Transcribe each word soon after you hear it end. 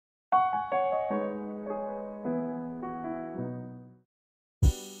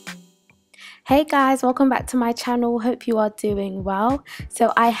Hey guys, welcome back to my channel. Hope you are doing well.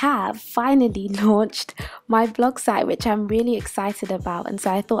 So I have finally launched my blog site, which I'm really excited about, and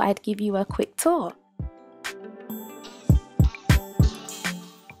so I thought I'd give you a quick tour.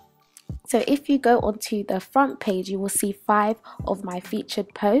 So if you go onto the front page, you will see 5 of my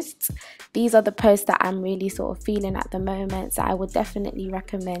featured posts. These are the posts that I'm really sort of feeling at the moment, so I would definitely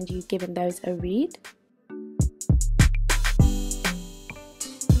recommend you giving those a read.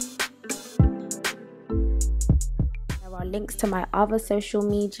 There are links to my other social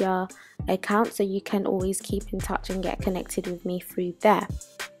media accounts, so you can always keep in touch and get connected with me through there.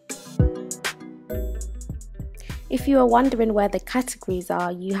 If you are wondering where the categories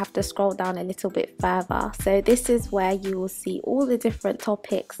are, you have to scroll down a little bit further. So this is where you will see all the different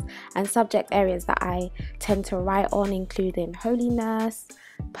topics and subject areas that I tend to write on, including holiness,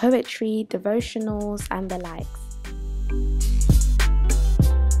 poetry, devotionals, and the likes.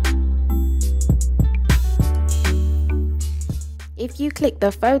 If you click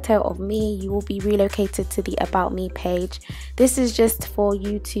the photo of me, you will be relocated to the About Me page. This is just for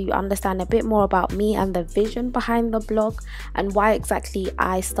you to understand a bit more about me and the vision behind the blog and why exactly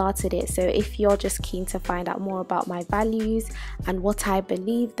I started it. So if you're just keen to find out more about my values and what I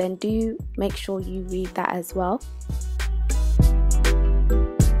believe, then do make sure you read that as well.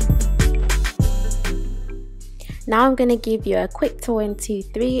 Now I'm going to give you a quick tour into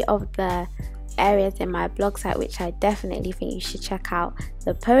 3 of the areas in my blog site which I definitely think you should check out: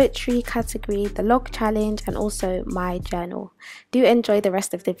 the poetry category, the log challenge, and also my journal. Do enjoy the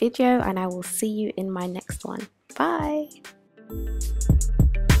rest of the video, and I will see you in my next one. Bye.